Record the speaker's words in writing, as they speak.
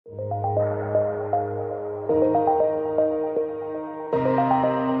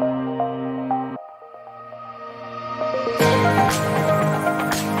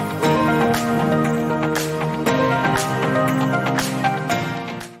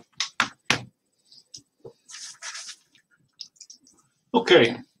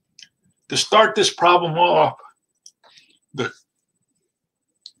Okay, to start this problem off, the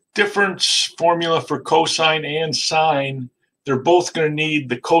difference formula for cosine and sine, they're both going to need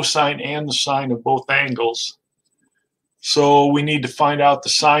the cosine and the sine of both angles. So we need to find out the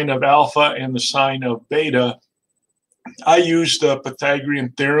sine of alpha and the sine of beta. I used the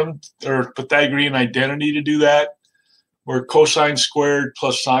Pythagorean theorem or Pythagorean identity to do that, where cosine squared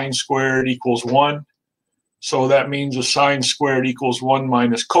plus sine squared equals 1. So that means a sine squared equals 1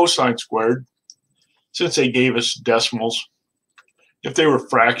 minus cosine squared, since they gave us decimals. If they were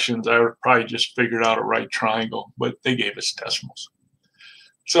fractions, I would probably just figured out a right triangle, but they gave us decimals.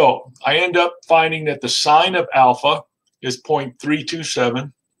 So I end up finding that the sine of alpha is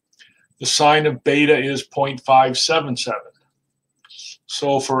 0.327. The sine of beta is 0.577.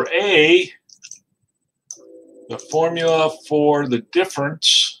 So for A, the formula for the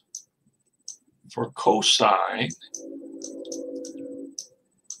difference for cosine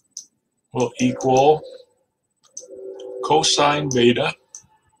will equal cosine beta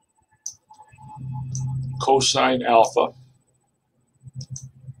cosine alpha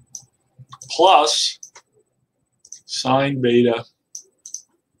plus sine beta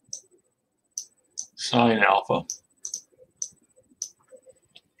sine alpha,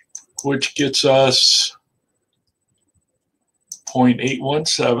 which gets us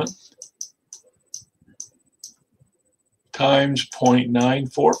 0.817 times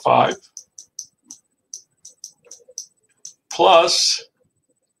 0.945 plus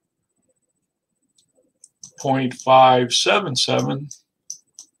 0.577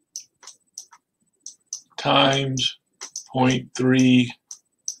 times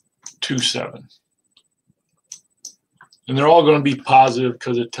 0.327. And they're all going to be positive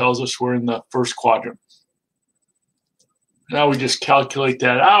because it tells us we're in the first quadrant. Now we just calculate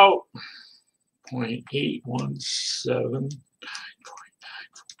that out.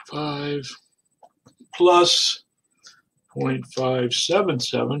 0.817.945 plus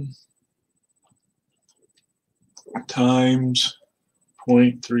 0.577 times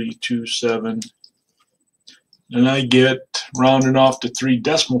 0.327. And I get, rounding off to 3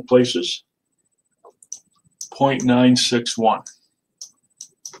 decimal places, 0.961.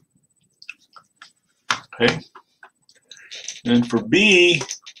 Okay. And for B,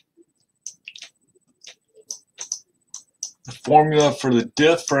 the formula for the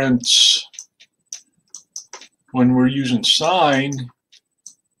difference when we're using sine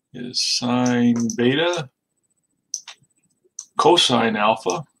is sine beta cosine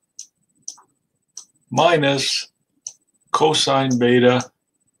alpha minus cosine beta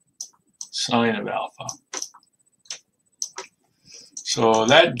sine of alpha. So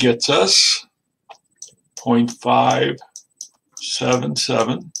that gets us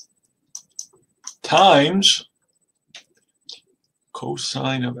 0.577 times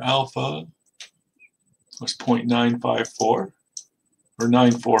cosine of alpha was 0.954 or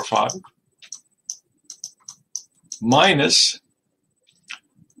 945 minus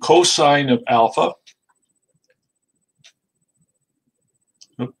cosine of alpha.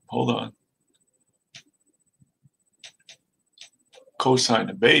 Hold on. Cosine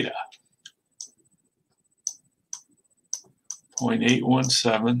of beta,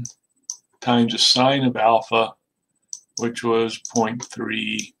 0.817 times the sine of alpha, which was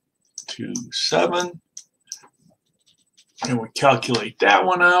 0.327. And we calculate that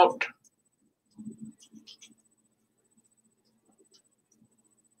one out.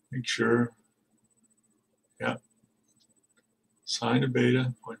 Make sure. Yeah. Sine of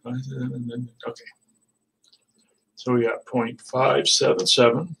beta, 0.57. Okay. So we got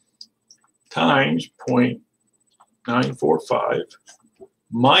 0.577 times 0.945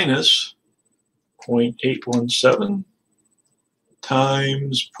 minus 0.817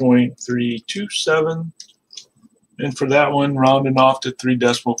 times 0.327. And for that one, rounding off to 3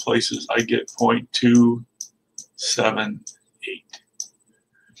 decimal places, I get 0.278.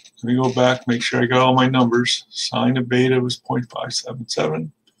 Let me go back, make sure I got all my numbers. Sine of beta was 0.577.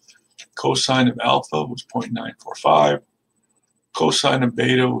 Cosine of alpha was 0.945. Cosine of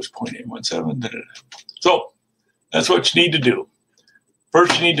beta was 0.817. So that's what you need to do.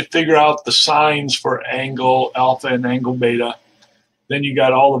 First, you need to figure out the signs for angle alpha and angle beta. Then you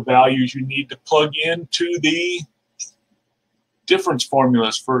got all the values you need to plug into the difference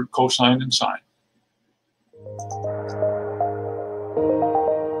formulas for cosine and sine.